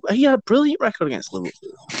against Liverpool. He had a brilliant record against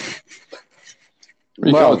Liverpool. You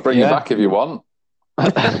can always bring him back if you want.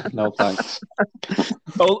 No thanks.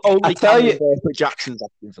 Only Jackson's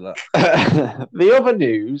asking for that. The other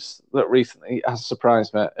news that recently has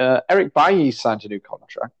surprised me: Eric Bailly signed a new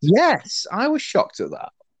contract. Yes, I was shocked at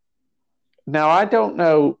that. Now I don't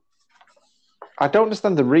know. I don't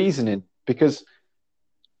understand the reasoning, because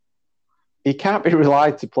he can't be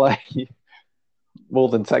relied to play more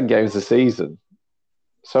than 10 games a season.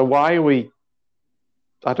 So why are we?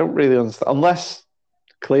 I don't really understand. Unless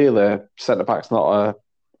clearly centre back's not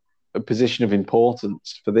a position of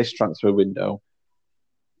importance for this transfer window,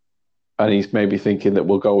 and he's maybe thinking that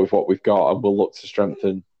we'll go with what we've got and we'll look to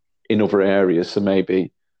strengthen in other areas. So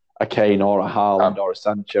maybe a Kane or a Haaland or a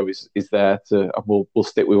Sancho is there and we'll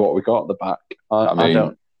stick with what we got at the back. I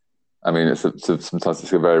mean, sometimes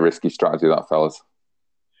it's a very risky strategy, that, fellas.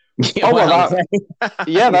 That's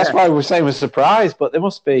why we're saying we're surprised. But there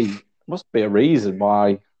must be a reason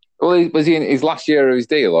why. Well, was he in his last year of his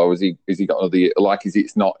deal, or has he got another year? Like,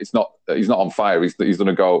 he's not on fire. He's going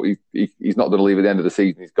to go. He's not going to leave at the end of the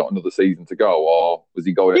season. He's got another season to go, or was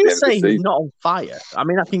he going at the end of the season? He's not on fire. I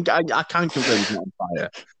mean, I think I can't confirm he's not on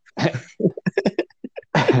fire.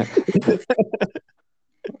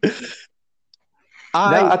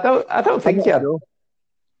 I don't think he had.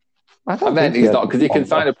 I meant he's not, because he can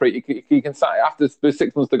sign he can sign after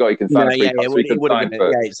 6 months to go. He can sign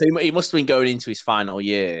So he must have been going into his final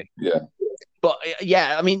year. Yeah, but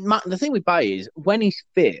I mean, Matt, the thing with Bailly is when he's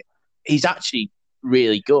fit, he's actually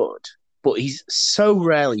really good. But he's so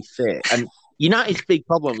rarely fit, and United's big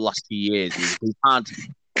problem the last few years is we've had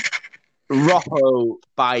Rojo,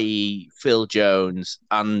 Bailly, Phil Jones,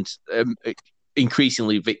 and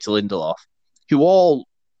increasingly Victor Lindelof, who all,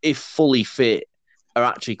 if fully fit, are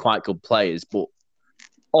actually quite good players, but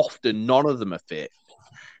often none of them are fit,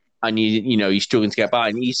 and you're struggling to get by,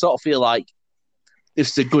 and you sort of feel like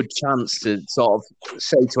it's a good chance to sort of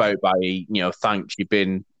say to Eric Bailly, thanks, you've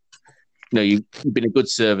been a good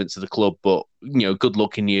servant to the club, but good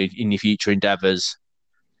luck in your future endeavours.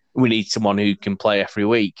 We need someone who can play every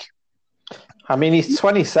week. I mean, he's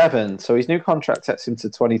 27, so his new contract takes him to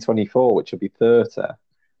 2024, which will be 30.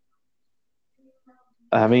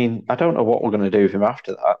 I mean, I don't know what we're going to do with him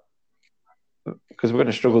after that, because we're going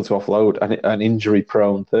to struggle to offload an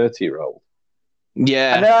injury-prone 30-year-old.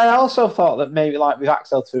 Yeah. And I also thought that maybe, like with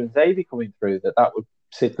Axel Tuanzebe coming through, that would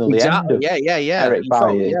signal the end of Eric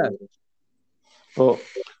Bailly. Yeah. But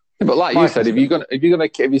But like you said, if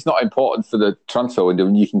he's not important for the transfer window,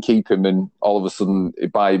 and you can keep him, and all of a sudden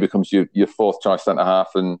Bailly becomes your fourth choice centre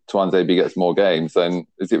half, and Tuanzebe gets more games, then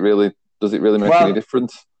does it really make any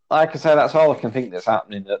difference? Like I say, that's all I can think that's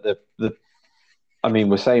happening. That I mean,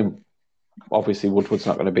 we're saying obviously Woodward's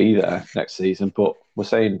not going to be there next season, but we're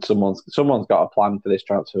saying someone's got a plan for this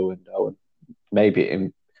transfer window, and maybe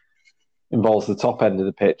it involves the top end of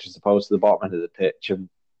the pitch as opposed to the bottom end of the pitch. And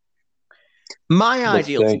my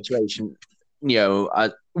ideal situation,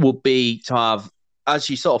 would be to have, as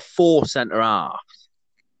you sort of four centre halves,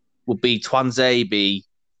 would be Tuanzebe,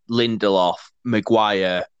 Lindelof,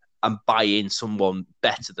 Maguire, and buy in someone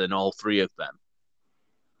better than all three of them.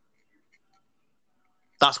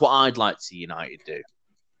 That's what I'd like to see United do.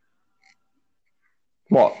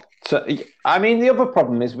 What? So, I mean, the other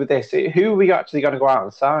problem is with this, who are we actually going to go out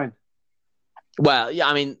and sign? Well, yeah,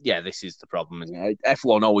 I mean, yeah, this is the problem, isn't it?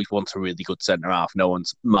 Everyone always wants a really good centre-half. No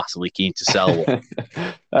one's massively keen to sell one.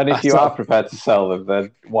 And if you are prepared to sell them,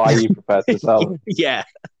 then why are you prepared to sell them? Yeah.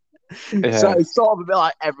 So it's sort of a bit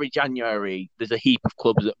like every January, there's a heap of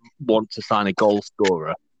clubs that want to sign a goal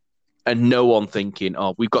scorer, and no one thinking,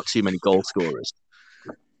 oh, we've got too many goal scorers.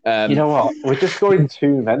 You know what? We're just scoring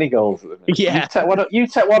too many goals at the minute. Yeah. You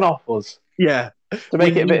take one off us. Yeah. To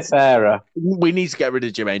make it a bit fairer. We need to get rid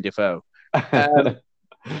of Jermaine Defoe.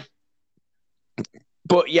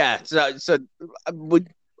 But yeah, so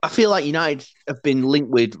I feel like United have been linked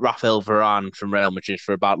with Rafael Varane from Real Madrid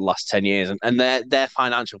for about the last 10 years, and their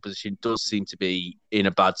financial position does seem to be in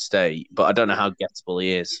a bad state, but I don't know how gettable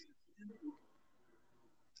he is.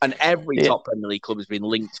 And every top Premier League club has been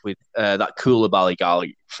linked with that Koulibaly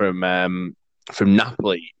guy from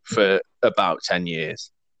Napoli for about 10 years.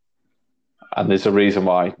 And there's a reason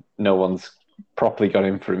why no one's properly got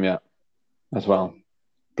in for him yet, as well,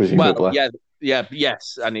 presumably. Well,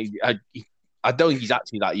 yes. And I don't think he's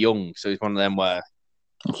actually that young, so he's one of them where... I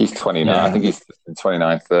think he's 29. Yeah. I think he's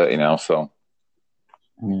 29, 30 now, so...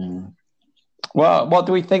 Well, what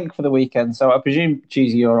do we think for the weekend? So I presume,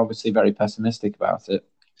 Cheesy, you're obviously very pessimistic about it.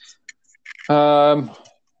 I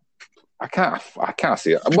can't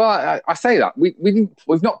see it. Well, I say that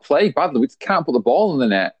we've not played badly. We just can't put the ball in the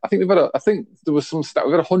net. I think there was some stat.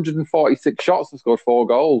 We've got 146 shots and scored 4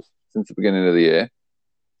 goals since the beginning of the year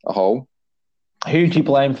at home. Who do you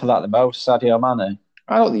blame for that the most? Sadio Mane?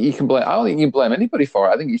 I don't think you can blame anybody for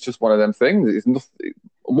it. I think it's just one of them things. It's nothing.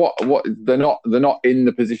 What they're not in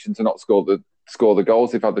the position to not score the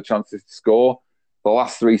goals. They've had the chances to score. The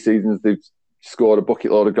last 3 seasons they've scored a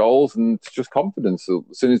bucket load of goals, and it's just confidence. So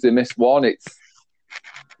as soon as they miss one,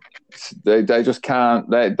 they just can't.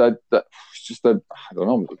 It's just I don't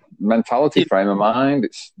know, mentality, frame of mind. Do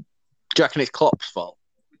you reckon it's Klopp's fault?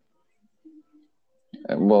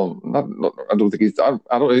 Well, I don't think I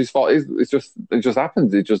don't know whose fault it is. It just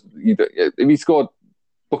happens. If he scored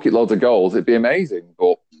bucket loads of goals, it'd be amazing,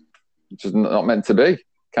 but it's just not meant to be.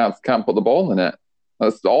 Can't put the ball in the net.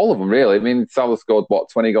 That's all of them, really. I mean, Salah scored,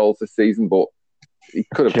 20 goals this season, but he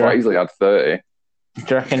could have quite easily had 30. Do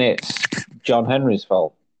you reckon it's John Henry's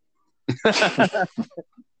fault? Is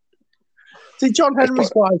it John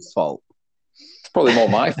Henry's wife's fault? It's probably more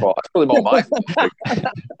my fault.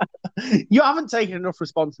 You haven't taken enough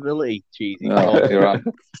responsibility, Cheesy. No, you're right.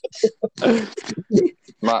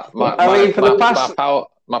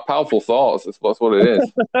 My powerful thoughts, that's what it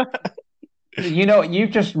is. You know,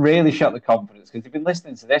 you've just really shot the confidence because you've been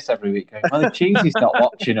listening to this every week going, well, the Cheesy's not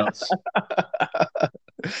watching us.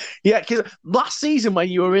 Yeah, because last season when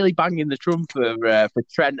you were really banging the drum for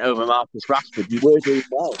Trent over Marcus Rashford, you were doing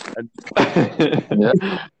well.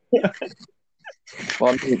 Yeah.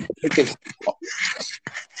 Well,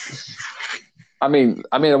 I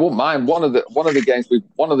wouldn't mind one of the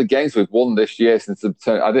games we've won this year since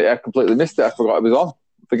I completely missed it. I forgot it was on.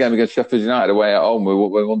 The game against Sheffield United away at home, we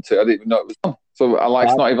won 2. I didn't even know it was on. So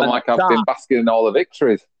it's not even like I've been basking in all the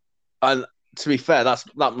victories. And to be fair, that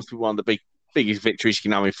must be one of the biggest victories you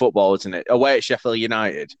can have in football, isn't it? Away at Sheffield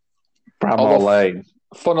United. Bramall Lane.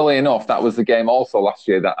 Funnily enough, that was the game also last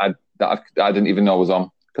year that I didn't even know was on,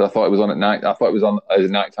 because I thought it was on at night. I thought it was on as a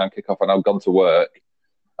nighttime kickoff, and I'd gone to work.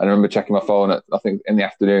 And I remember checking my phone I think in the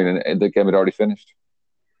afternoon, and the game had already finished.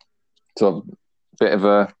 So a bit of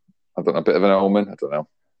an omen. I don't know.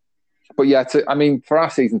 But yeah, for our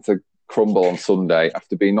season to crumble on Sunday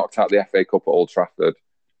after being knocked out the FA Cup at Old Trafford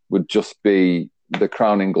would just be the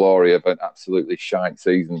crowning glory of an absolutely shite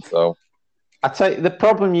season. So I'd say the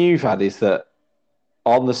problem you've had is that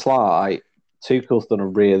on the sly, Tuchel's done a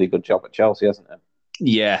really good job at Chelsea, hasn't he?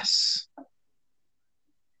 Yes.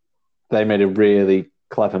 They made a really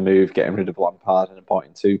clever move getting rid of Lampard and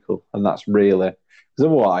appointing Tuchel, and that's really Because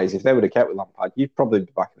otherwise, if they would have kept with Lampard, you'd probably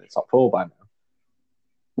be back in the top 4 by now.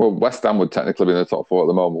 Well, West Ham would technically be in the top 4 at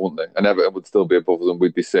the moment, wouldn't they? And Everton would still be above us, and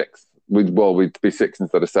we'd be 6th. We'd be 6th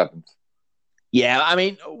instead of 7th. Yeah, I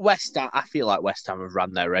mean, West Ham. I feel like West Ham have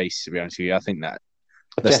ran their race. To be honest with you, I think that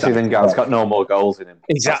Jesse Lingard's got no more goals in him.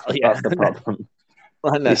 Exactly, That's the problem.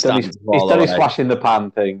 He's done his flash in the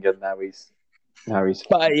pan thing, and now he's.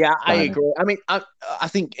 But yeah, I agree. I mean, I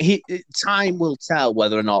think time will tell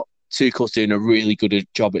whether or not Tuchel's doing a really good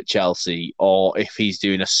job at Chelsea, or if he's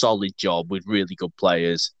doing a solid job with really good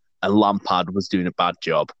players, and Lampard was doing a bad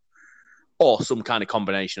job, or some kind of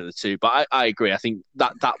combination of the two. But I agree. I think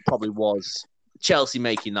that probably was Chelsea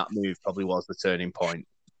making that move. Probably was the turning point.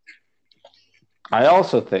 I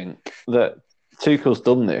also think that Tuchel's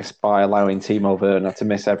done this by allowing Timo Werner to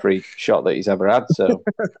miss every shot that he's ever had. So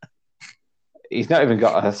he's not even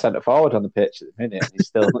got a centre forward on the pitch at the minute. He's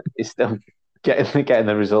still getting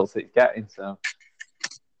the results that he's getting. So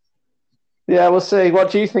yeah, we'll see.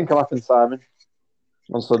 What do you think will happen, Simon,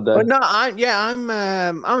 on Sunday? Well, no, I'm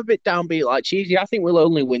a bit downbeat like Cheesy. I think we'll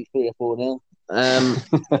only win 3 or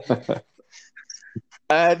 4-0.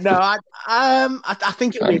 No, I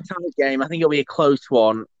think it'll be a tight game. I think it'll be a close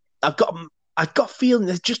one. I've got a feeling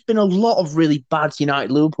there's just been a lot of really bad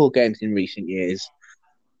United Liverpool games in recent years.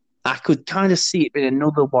 I could kind of see it being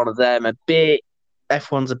another one of them. A bit,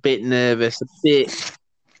 F1's a bit nervous, a bit,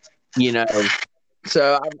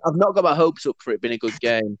 So I've not got my hopes up for it being a good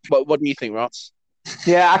game. What do you think, Ross?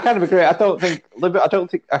 Yeah, I kind of agree. I don't think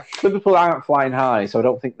Liverpool aren't flying high, so I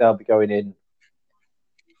don't think they'll be going in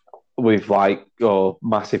with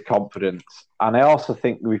massive confidence. And I also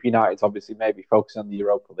think with United, obviously, maybe focusing on the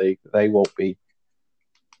Europa League, they won't be.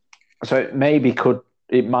 So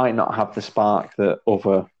it might not have the spark that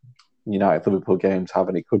other United Liverpool games have,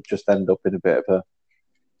 and it could just end up in a bit of a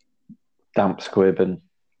damp squib, and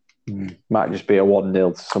might just be a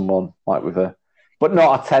 1-0 to someone, but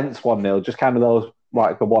not a tense 1-0, just kind of those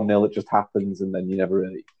like the 1-0 that just happens, and then you never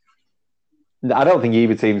really. I don't think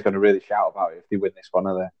either team's going to really shout about it if they win this one,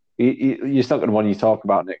 are they? You're not going to want you talk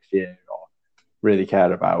about next year or really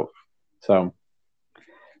care about. So,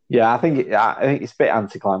 yeah, I think it's a bit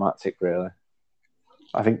anticlimactic, really.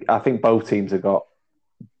 I think both teams have got.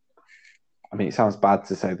 I mean, it sounds bad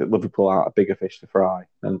to say that Liverpool aren't a bigger fish to fry,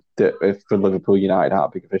 and if for Liverpool, United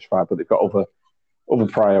aren't a bigger fish to fry, but they've got other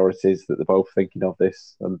priorities that they're both thinking of.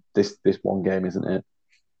 This one game, isn't it?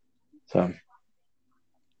 So,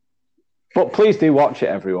 but please do watch it,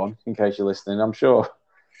 everyone, in case you're listening. I'm sure.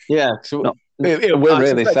 Yeah, so we're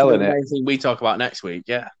really selling it. Thing we talk about next week,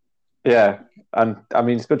 yeah. Yeah, and I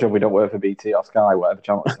mean, it's a good job we don't work for BT or Sky, whatever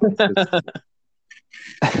channel it's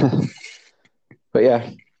on. But yeah,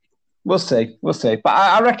 we'll see. But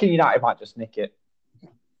I reckon United might just nick it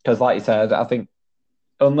because, like you said, I think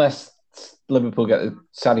unless Liverpool get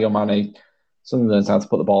Sadio Mane, Sunderland's had to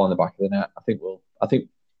put the ball in the back of the net. I think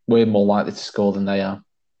we're more likely to score than they are,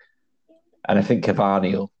 and I think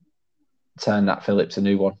Cavani will turn Nat Phillips a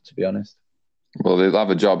new one, to be honest. Well, they'll have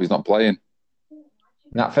a job. He's not playing.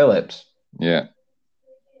 Nat Phillips? Yeah.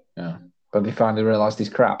 But they finally realised he's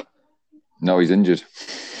crap. No, he's injured.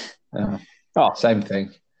 Oh, same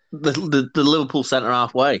thing. The Liverpool centre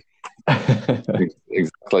halfway.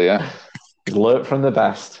 Exactly, yeah. He's learnt from the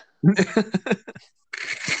best.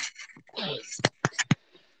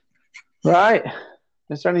 Right.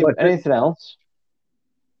 Is there anything else?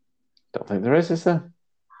 Don't think there is there?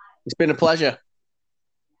 It's been a pleasure.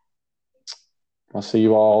 I'll see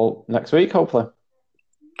you all next week, hopefully.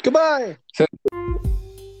 Goodbye.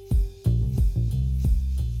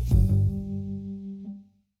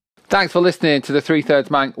 Thanks for listening to the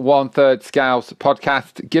 3/3 Manc, 1/3 Scouse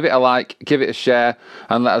podcast. Give it a like, give it a share,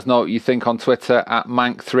 and let us know what you think on Twitter at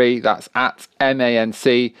Manc3. That's at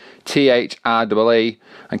MANCTHREE.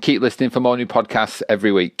 And keep listening for more new podcasts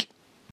every week.